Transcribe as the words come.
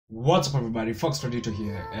What's up everybody, Foxfredito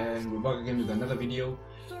here, and we're back again with another video.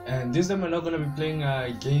 And this time we're not gonna be playing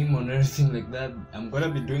a game or anything like that. I'm gonna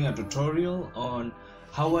be doing a tutorial on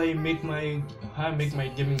how I make my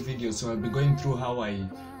gaming videos. So I'll be going through how I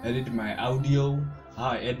edit my audio, how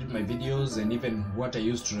I edit my videos, and even what I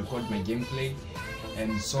use to record my gameplay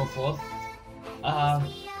and so forth.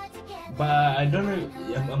 But I don't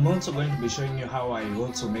know, I'm also going to be showing you how I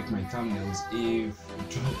also make my thumbnails, if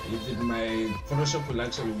my Photoshop will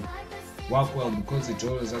actually work well, because it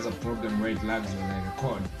always has a problem where it lags when I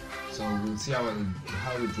record. So we'll see how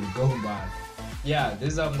it will go. But yeah,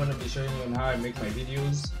 this is how I'm going to be showing you on how I make my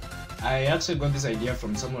videos. I actually got this idea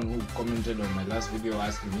from someone who commented on my last video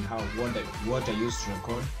asking me what I used to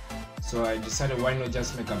record. So I decided, why not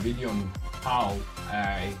just make a video on how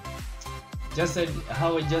I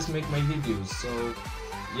just make my videos. So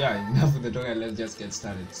yeah, enough with the talk, let's just get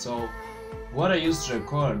started. So what I used to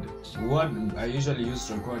record, what I usually use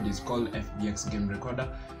to record is called FBX Game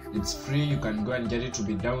Recorder. It's free, you can go and get it. To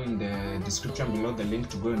be down in the description below, the link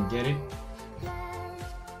to go and get it.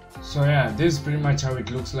 So yeah, this is pretty much how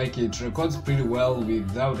it looks like. It records pretty well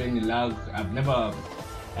without any lag. I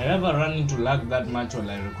never run into lag that much while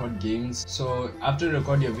I record games. So after you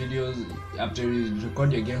record your videos, after you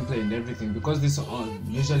record your gameplay and everything, because this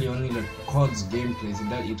usually only records gameplays,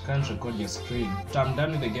 it can't record your screen. So I'm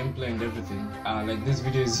done with the gameplay and everything. Like this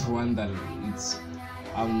video is one that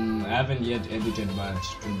I haven't yet edited, but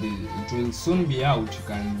it will soon be out. You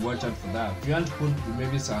can watch out for that. If you want to put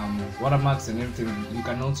maybe some watermarks and everything, you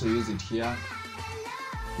can also use it here.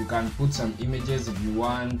 You can put some images if you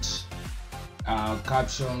want.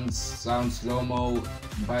 Captions, sound slow-mo,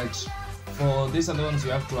 but for these other ones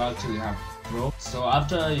you have to actually have Pro. So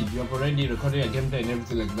after you have already recorded your gameplay and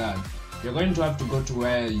everything like that, you're going to have to go to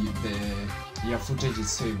where your footage is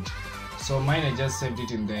saved. So mine, I just saved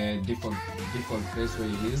it in the default place where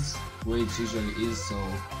it usually is. So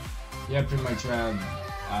yeah, pretty much where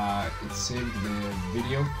it saved the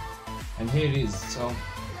video, and here it is. So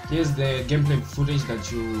here's the gameplay footage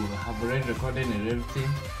that you have already recorded and everything.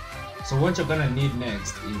 So what you're gonna need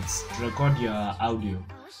next is to record your audio.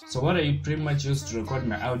 So what I pretty much use to record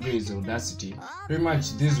my audio is Audacity. Pretty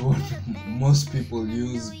much this is what most people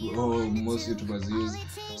use, or most YouTubers use.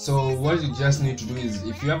 So what you just need to do is,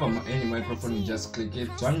 if you have any microphone, you just click it.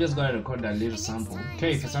 So I'm just gonna record a little sample.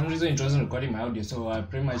 Okay, for some reason it wasn't recording my audio, so I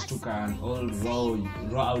pretty much took an old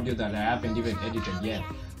raw audio that I haven't even edited yet.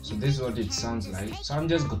 So this is what it sounds like. So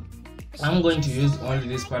I'm going to use only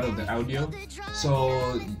this part of the audio. So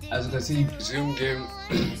as you can see, zoom, game,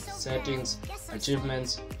 settings,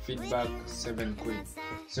 achievements, feedback, 7 quick.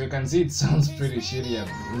 So you can see it sounds pretty shitty.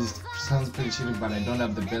 But I don't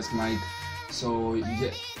have the best mic. So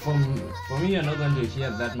yeah, for me, you're not going to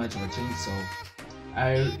hear that much of a change. So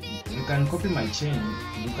you can copy my chain.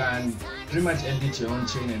 You can pretty much edit your own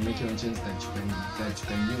chain and make your own chains that you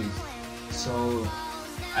can use. So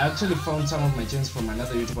I actually found some of my chains from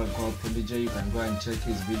another YouTuber called Freddy. You can go and check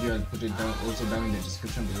his video. I'll put it also down in the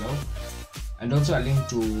description below, and also a link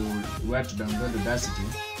to where to download Audacity.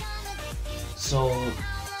 So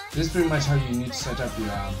this is pretty much how you need to set up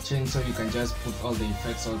your chain, so you can just put all the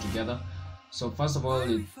effects all together. So first of all,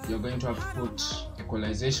 you're going to have to put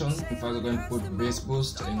equalization. First you're going to put bass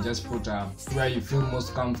boost, and just put where you feel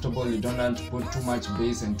most comfortable. You don't want to put too much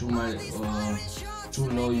bass and too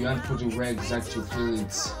low. You want to put it where exactly you feel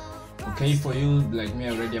it's okay for you. Like me,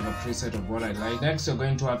 I already have a preset of what I like. Next, you're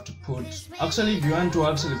going to have to put, actually if you want to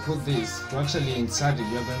actually put this, to actually insert it,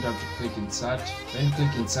 you're going to have to click insert. Then click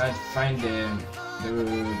insert, find the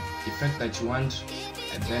effect that you want,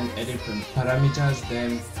 and then edit parameters,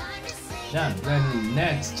 then done. Then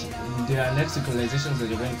next, there are next equalizations that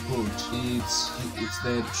you're going to put. It's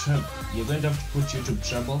the treble. You're going to have to put YouTube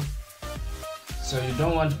treble. So you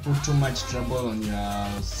don't want to put too much treble on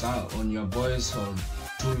your voice, or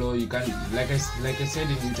too low. You can, like I said,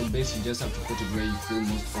 in YouTube bass, you just have to put it where you feel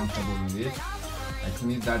most comfortable with it. Like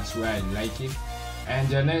me, that's where I like it. And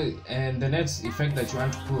the next effect that you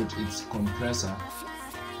want to put is compressor.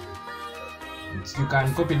 You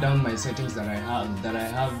can copy down my settings that I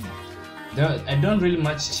have. I don't really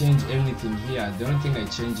much change anything here. The only thing I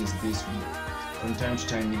change is this from time to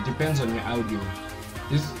time. It depends on your audio.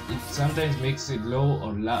 It sometimes makes it low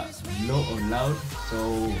or loud.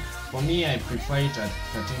 So for me, I prefer it at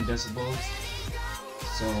 13 decibels.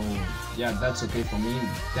 So yeah, that's okay for me.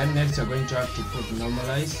 Then next, you're going to have to put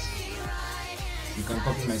normalize. You can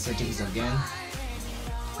copy my settings again.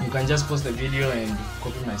 You can just pause the video and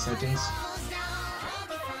copy my settings.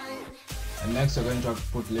 And next, you're going to have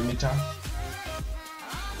to put limiter.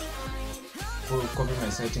 Copy my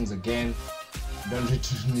settings again. Don't need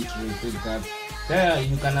to repeat that. There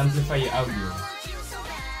you can amplify your audio.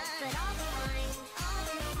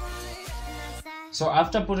 So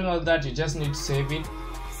after putting all that, you just need to save it.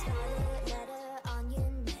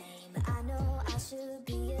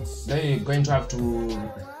 Then you're going to have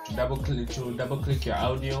to double click your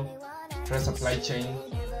audio, press apply change,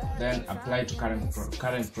 then apply to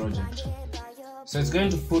current project. So it's going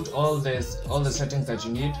to put all the settings that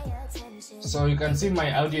you need. So you can see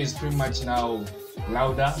my audio is pretty much now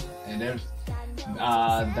louder and then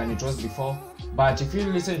than it was before. But if you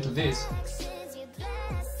listen to this,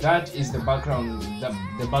 that is the background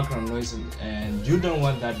noise, and you don't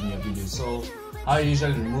want that in your video. So how I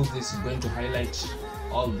usually remove this is going to highlight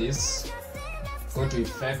all this, go to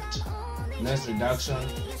effect, noise reduction,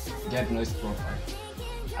 get noise profile.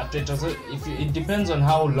 After it also, it depends on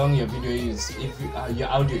how long your video is. If your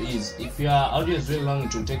audio is, really long,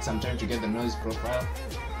 it will take some time to get the noise profile.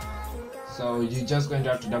 So you're just going to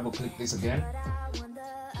have to double click this again,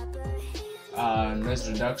 noise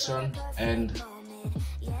reduction, and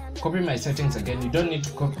copy my settings again. You don't need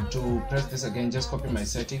to press this again, just copy my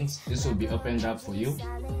settings. This will be opened up for you.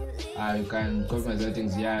 You can copy my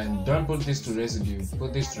settings, yeah, and don't put this to residue,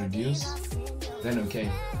 put this to reduce, then okay.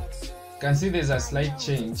 You can see there's a slight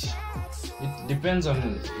change. It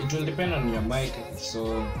will depend on your mic,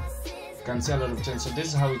 so you can see a lot of change. So this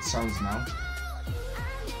is how it sounds now.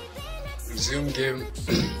 Resume game,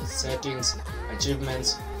 settings,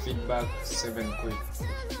 achievements, feedback, 7 quick.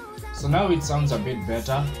 So now it sounds a bit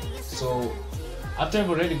better. So after you've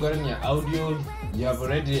already gotten your audio, you have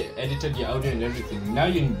already edited your audio and everything, now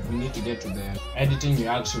you need to get to the editing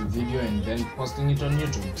your actual video and then posting it on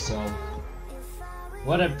YouTube. So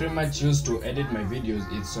what I pretty much use to edit my videos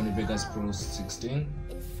is Sony Vegas Pro 16.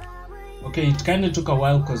 Okay, it kind of took a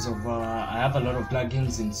while because of I have a lot of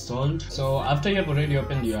plugins installed. So after you have already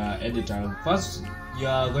opened your editor, first you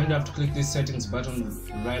are going to have to click this settings button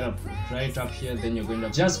right up here. Then you're going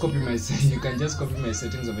to just copy my you can just copy my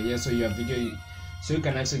settings over here, so your video, so you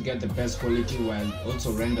can actually get the best quality while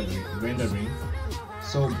also rendering.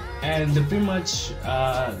 So, and pretty much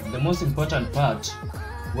the most important part,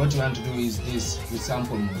 what you want to do is this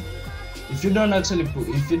resample mode. If you don't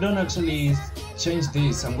actually change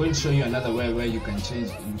this, I'm going to show you another way where you can change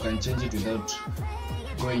it without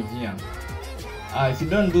going here. If you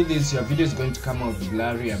don't do this, your video is going to come out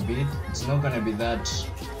blurry a bit. It's not going to be that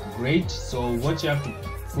great. So what you have to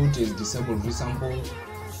put is disable resample,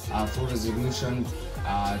 full resolution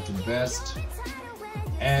to best,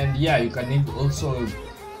 and yeah, you can also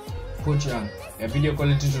put your video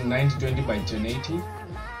quality to 920 by 1080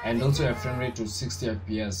 and also your frame rate to 60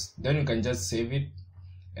 fps. Then you can just save it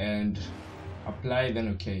and apply, then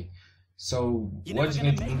okay. So what you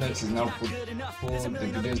need to do next is now put the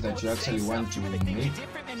videos that you actually want to make.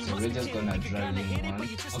 So we're just gonna drag in one.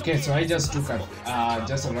 Okay, so I just took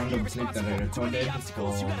just a random clip that I recorded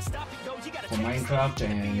for Minecraft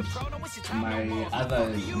and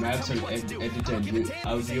my actual edited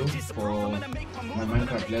audio for my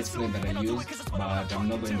Minecraft Let's Play that I use, but I'm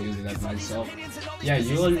not going to use that myself. Yeah,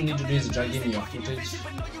 you all you need to do is drag in your footage.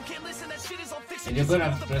 And you're gonna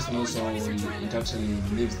have to press no, so it actually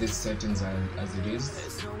leaves these settings as it is.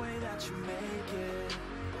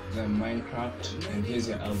 The Minecraft, and here's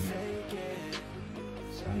your audio.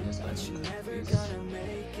 So I'm just gonna cut this.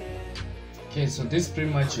 Okay, so this is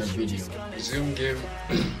pretty much your video. Resume game,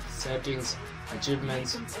 settings,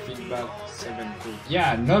 achievements, feedback, 7 quick.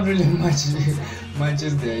 Yeah, not really much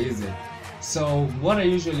is there, is it? So what I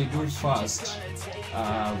usually do first,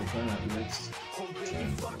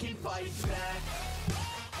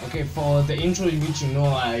 okay, for the intro, which you know,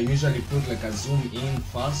 I usually put like a zoom in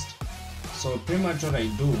first. So pretty much what I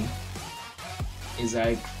do is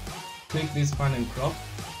I click this pan and crop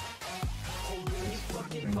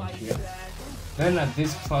here. Then at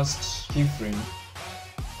this first keyframe,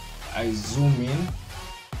 I zoom in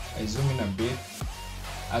a bit,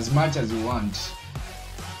 as much as you want.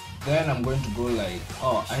 Then I'm going to go like,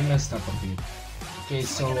 oh, I messed up a bit. Okay,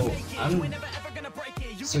 so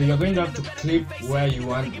you're going to have to clip where you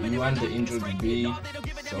want the intro to be.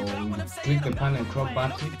 So you click the pan and crop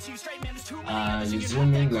button. You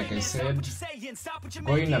zoom in, like I said,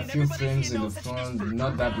 go in a few frames in the front,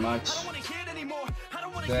 not that much.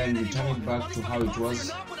 Then you turn it back to how it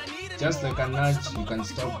was, just like a nudge. You can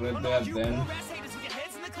stop right there. Then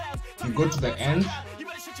you go to the end,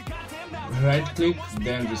 right click,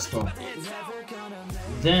 then restore.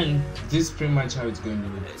 Then this is pretty much how it's going to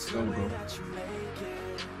look. It's going to go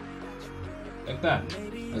like that.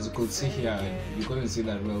 As you could see here, you couldn't see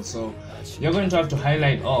that well, so you're going to have to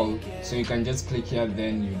highlight all. So you can just click here,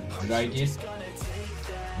 then you drag it,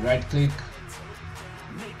 right click,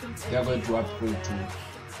 they are going to upgrade to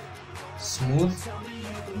smooth.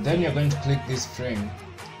 Then you're going to click this frame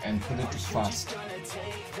and put it to fast.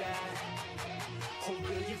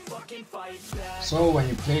 So when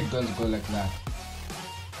you play, it go like that.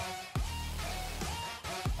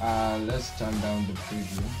 Let's turn down the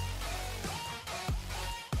preview.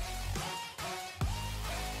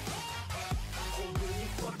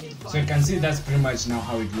 So you can see that's pretty much now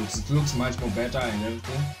how it looks. It looks much more better and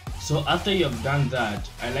everything. So after you have done that,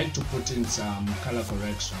 I like to put in some color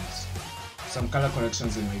corrections. Some color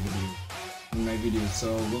corrections in my video.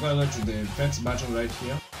 So we're gonna go to the effects button right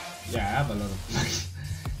here. Yeah, I have a lot of plugins.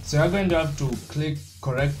 So you're going to have to click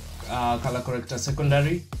correct color corrector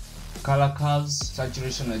secondary, color curves,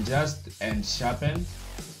 saturation adjust, and sharpen.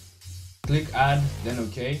 Click add, then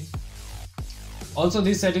OK. Also,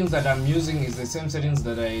 these settings that I'm using is the same settings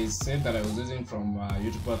that I said that I was using from a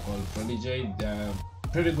YouTuber called Freddy. They're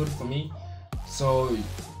pretty good for me, so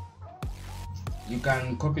you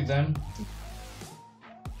can copy them.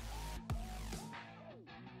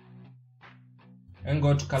 And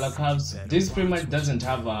go to color curves. This pretty much doesn't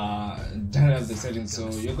have the settings, so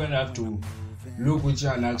you're going to have to look which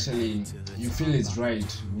one actually you feel is right,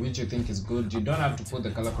 which you think is good. You don't have to put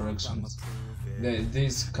the color corrections,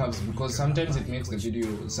 these curves, because sometimes it makes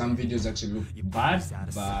some videos actually look bad.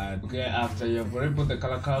 But okay, after you've already put the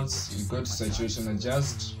color curves, you go to saturation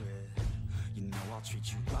adjust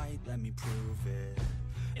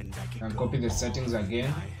and copy the settings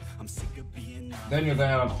again. Then you're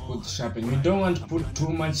gonna have to put sharpen. You don't want to put too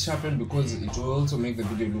much sharpen because it will also make the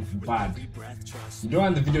video look bad. You don't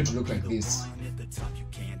want the video to look like this.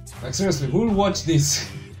 Like seriously, who will watch this?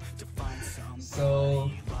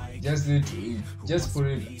 So just put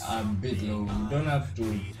it a bit low. You don't have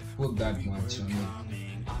to put that much on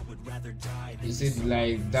it. You see,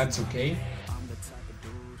 like that's okay.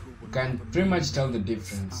 You can pretty much tell the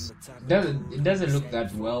difference. It doesn't look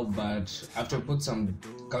that well, but after I put some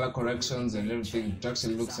color corrections and everything, it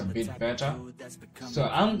actually looks a bit better. So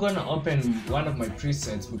I'm gonna open one of my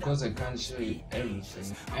presets because I can't show you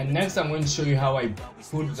everything. And next I'm going to show you how I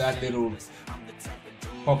put that little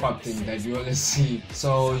pop-up thing that you always see.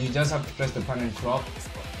 So you just have to press the pan and crop.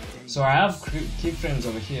 So I have keyframes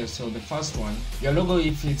over here. So the first one, your logo,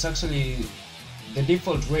 if it's actually the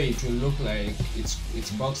default way, it will look like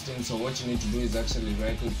it's boxed in. So what you need to do is actually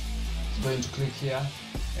right click, going to click here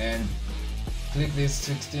and click this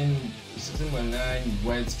 16:9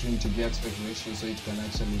 widescreen TV aspect ratio, so it can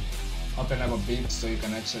actually open up a bit, so you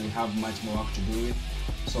can actually have much more work to do with.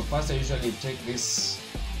 So first I usually take this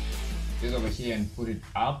over here and put it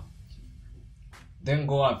up, then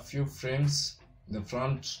go a few frames in the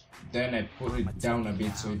front, then I put it down a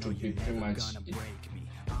bit, so it will be pretty much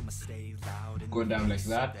go down like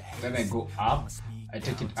that. Then I go up, I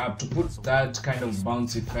take it up to put that kind of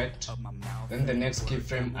bounce effect. Then the next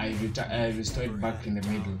keyframe I restore it back in the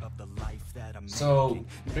middle. So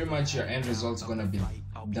pretty much your end result is gonna be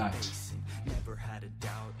that.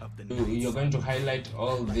 You're going to highlight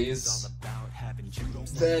all this,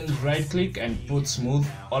 then right click and put smooth.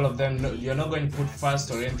 All of them, you're not going to put fast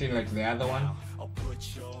or anything like the other one.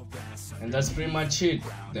 And that's pretty much it.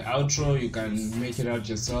 The outro, you can make it out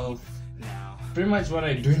yourself. Pretty much what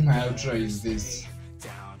I do in my outro is this.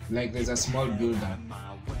 Like there's a small build up.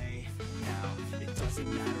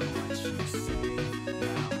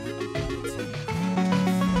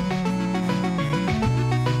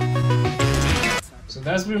 So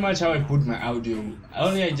that's pretty much how I put my audio.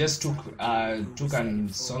 I just took a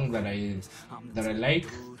song that I like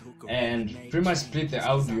and pretty much split the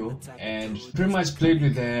audio and pretty much played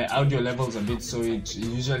with the audio levels a bit, so it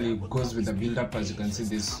usually goes with the build up. As you can see,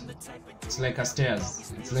 this it's like a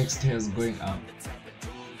stairs. It's like stairs going up.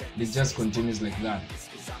 It just continues like that.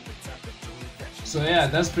 So yeah,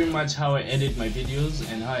 that's pretty much how I edit my videos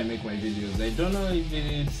and how I make my videos. I don't know if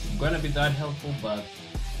it's gonna be that helpful, but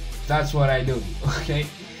that's what I do. Okay,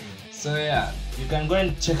 so yeah, you can go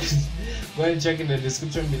and check in the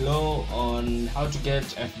description below on how to get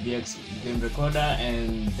FBX game recorder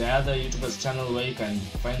and the other YouTubers channel where you can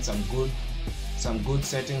find some good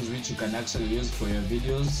settings which you can actually use for your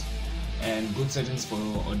videos, and good settings for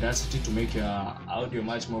Audacity to make your audio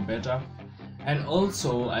much more better. And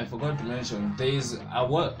also, I forgot to mention, there is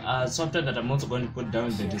a software that I'm also going to put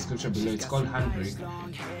down in the description below. It's called Handbrake.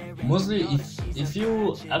 Mostly, if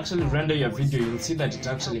you actually render your video, you'll see that it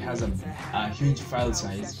actually has a huge file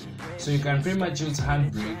size. So you can pretty much use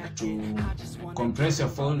Handbrake to compress your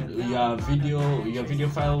video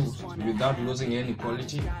file without losing any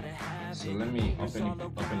quality. So let me open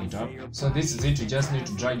it up. So this is it. You just need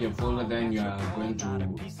to drag your folder, then you are going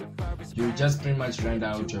to you just pretty much render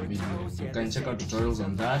out your video. You can check out tutorials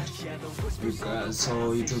on that.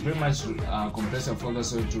 So it will pretty much compress your folder,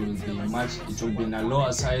 so it will be in a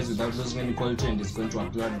lower size without losing any quality, and it's going to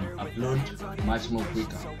upload much more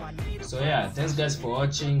quicker. So yeah, thanks guys for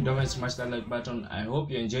watching. Don't forget to smash that like button. I hope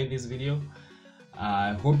you enjoyed this video.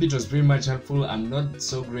 I hope it was pretty much helpful. I'm not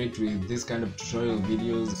so great with this kind of tutorial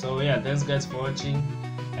videos, so yeah, thanks guys for watching,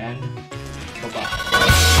 and bye bye.